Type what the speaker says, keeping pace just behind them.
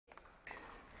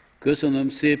Köszönöm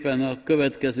szépen a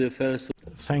következő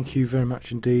Thank you very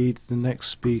much indeed. The next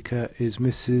speaker is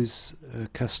Mrs.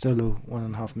 Costello,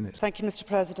 1.5 minutes. Thank you, Mr.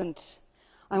 President.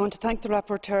 I want to thank the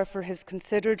rapporteur for his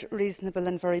considered, reasonable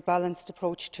and very balanced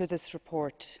approach to this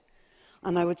report,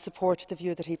 and I would support the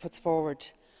view that he puts forward.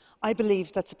 I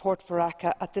believe that support for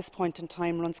ACAA at this point in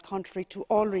time runs contrary to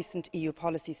all recent EU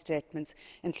policy statements,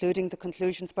 including the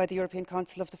conclusions by the European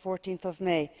Council of the 14th of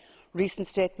May, recent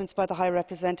statements by the High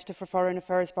Representative for Foreign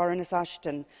Affairs, Baroness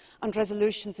Ashton, and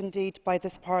resolutions indeed by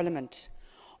this Parliament.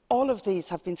 All of these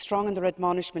have been strong in their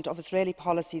admonishment of Israeli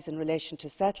policies in relation to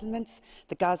settlements,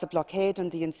 the Gaza blockade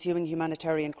and the ensuing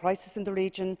humanitarian crisis in the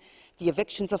region, the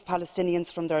evictions of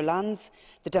Palestinians from their lands,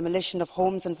 the demolition of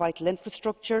homes and vital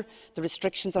infrastructure, the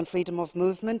restrictions on freedom of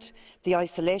movement, the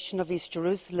isolation of East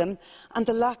Jerusalem, and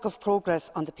the lack of progress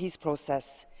on the peace process.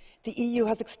 The EU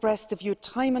has expressed the view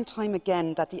time and time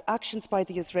again that the actions by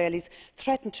the Israelis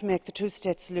threaten to make the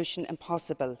two-state solution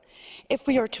impossible. If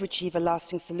we are to achieve a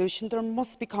lasting solution, there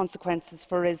must be consequences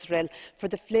for Israel for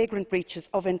the flagrant breaches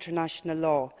of international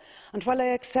law. And while I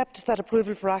accept that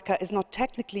approval for ACAA is not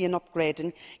technically an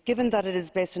upgrading, given that it is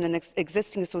based on an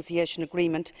existing association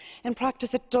agreement, in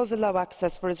practice it does allow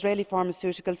access for Israeli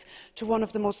pharmaceuticals to one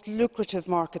of the most lucrative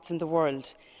markets in the world.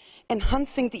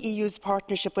 Enhancing the EU's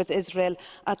partnership with Israel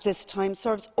at this time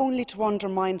serves only to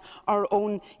undermine our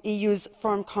own EU's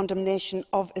firm condemnation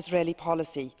of Israeli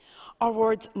policy. Our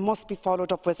words must be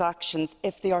followed up with actions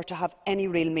if they are to have any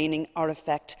real meaning or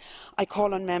effect. I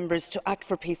call on members to act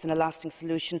for peace and a lasting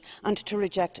solution and to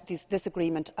reject this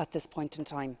agreement at this point in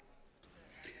time.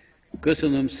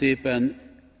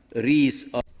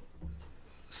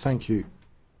 Thank you.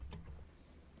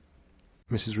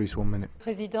 Mrs. Rees, 1 minute.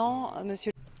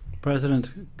 President,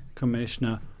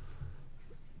 Commissioner,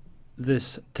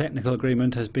 this technical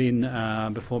agreement has been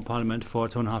before Parliament for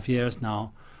 2.5 years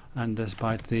now, and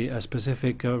despite the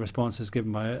specific responses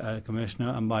given by Commissioner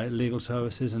and by legal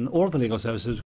services and all the legal services